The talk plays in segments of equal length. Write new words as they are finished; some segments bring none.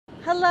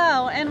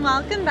Hello and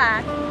welcome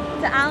back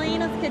to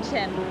Alyena's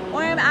kitchen,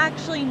 or I'm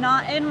actually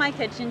not in my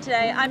kitchen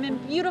today. I'm in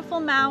beautiful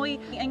Maui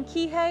and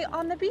Kihei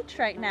on the beach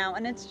right now,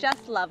 and it's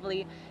just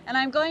lovely. And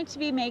I'm going to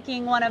be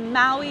making one of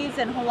Maui's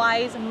and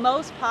Hawaii's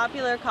most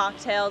popular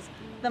cocktails,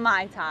 the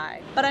Mai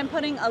Thai. But I'm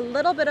putting a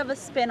little bit of a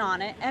spin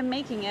on it and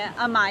making it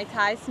a Mai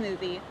Thai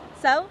smoothie.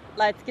 So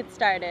let's get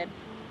started.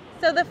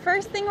 So the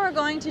first thing we're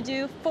going to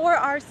do for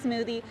our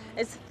smoothie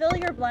is fill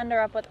your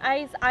blender up with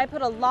ice. I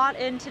put a lot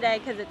in today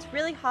because it's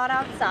really hot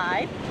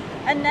outside.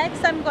 And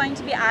next I'm going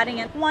to be adding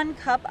in 1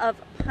 cup of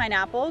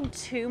pineapple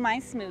to my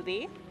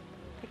smoothie.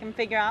 I can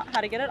figure out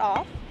how to get it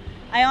off.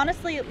 I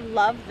honestly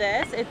love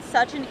this. It's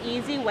such an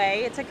easy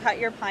way to cut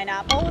your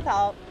pineapple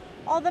without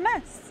all the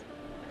mess.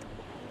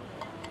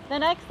 The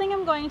next thing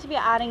I'm going to be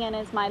adding in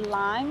is my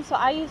lime. So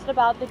I used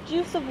about the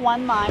juice of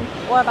 1 lime,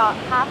 or about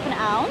 ½ an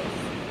ounce.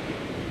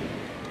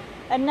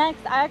 And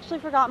next, I actually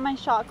forgot my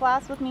shot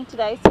glass with me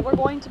today, so we're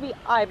going to be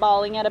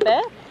eyeballing it a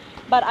bit.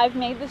 But I've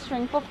made this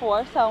drink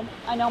before, so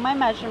I know my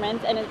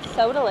measurements, and it's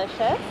so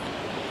delicious.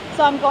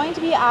 So I'm going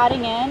to be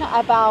adding in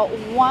about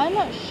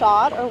 1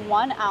 shot or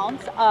 1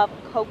 ounce of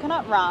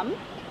coconut rum.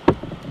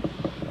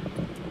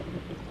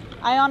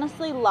 I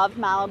honestly love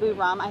Malibu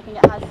rum. I think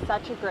it has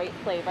such a great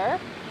flavor.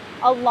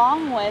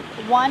 Along with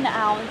 1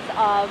 ounce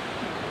of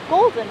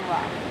golden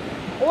rum.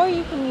 Or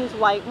you can use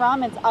white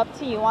rum, it's up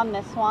to you on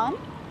this one.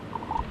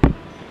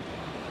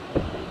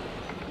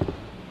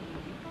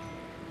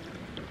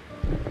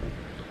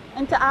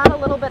 And to add a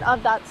little bit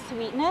of that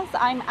sweetness,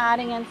 I'm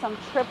adding in some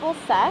triple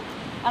sec,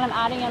 and I'm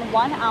adding in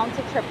 1 ounce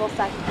of triple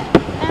sec.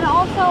 And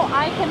also,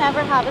 I can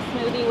never have a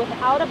smoothie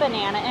without a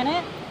banana in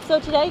it. So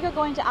today you're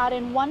going to add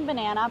in 1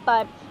 banana,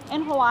 but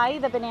in Hawaii,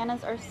 the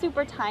bananas are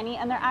super tiny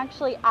and they're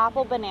actually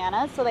apple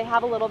bananas, so they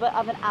have a little bit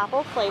of an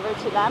apple flavor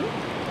to them.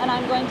 And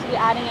I'm going to be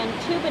adding in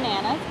 2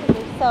 bananas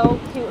because they're so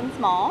cute and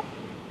small.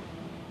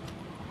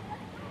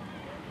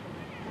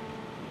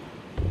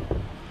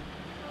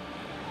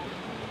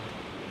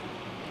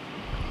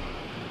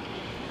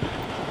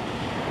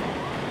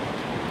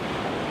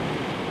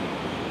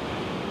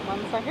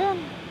 One second.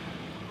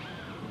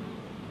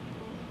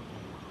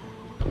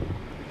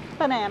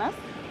 Bananas.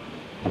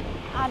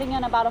 Adding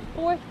in about a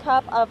 1/4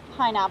 cup of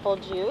pineapple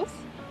juice.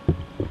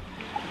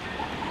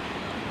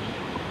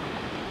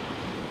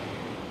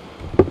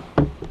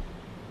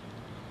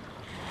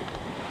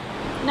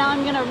 Now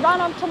I'm gonna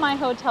run up to my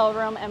hotel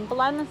room and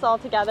blend this all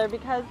together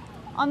because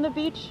on the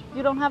beach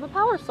you don't have a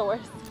power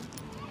source.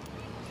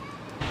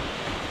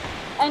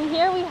 And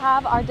here we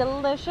have our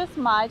delicious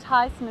Mai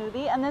Thai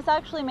smoothie, and this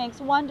actually makes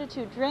 1 to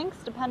 2 drinks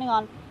depending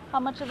on how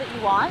much of it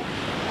you want.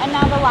 And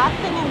now the last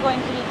thing I'm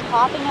going to be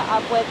topping it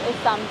up with is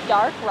some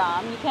dark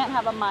rum. You can't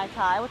have a Mai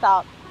Tai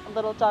without a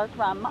little dark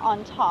rum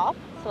on top,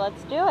 so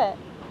let's do it.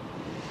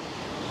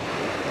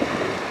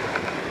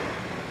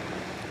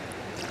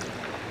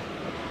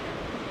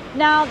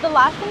 Now the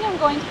last thing I'm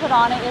going to put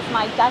on it is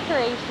my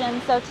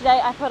decoration. So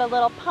today I put a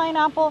little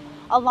pineapple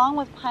along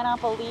with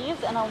pineapple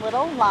leaves and a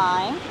little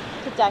lime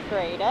to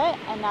decorate it.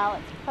 And now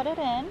let's put it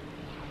in.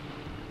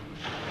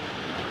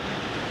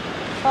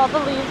 All the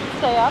leaves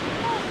stay up.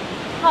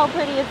 How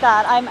pretty is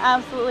that? I'm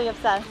absolutely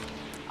obsessed.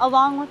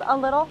 Along with a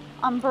little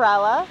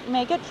umbrella,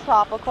 make it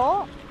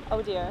tropical.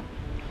 Oh dear,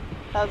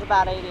 that was a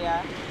bad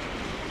idea.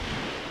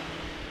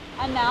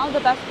 And now the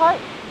best part,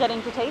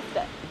 getting to taste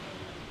it.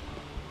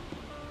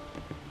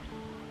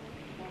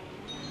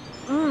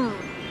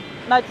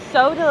 That's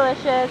so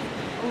delicious,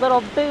 a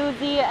little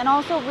boozy, and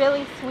also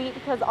really sweet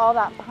because all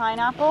that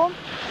pineapple.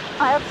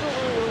 I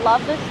absolutely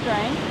love this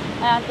drink,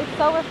 and it's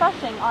so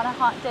refreshing on a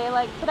hot day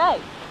like today.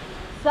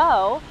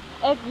 So,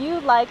 if you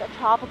like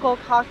tropical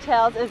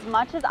cocktails as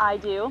much as I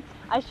do,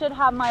 I should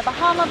have my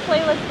Bahama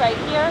playlist right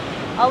here,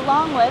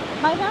 along with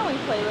my Maui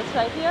playlist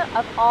right here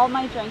of all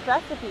my drink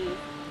recipes.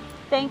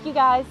 Thank you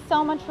guys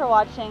so much for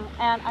watching,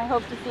 and I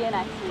hope to see you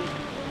next week.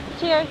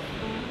 Cheers!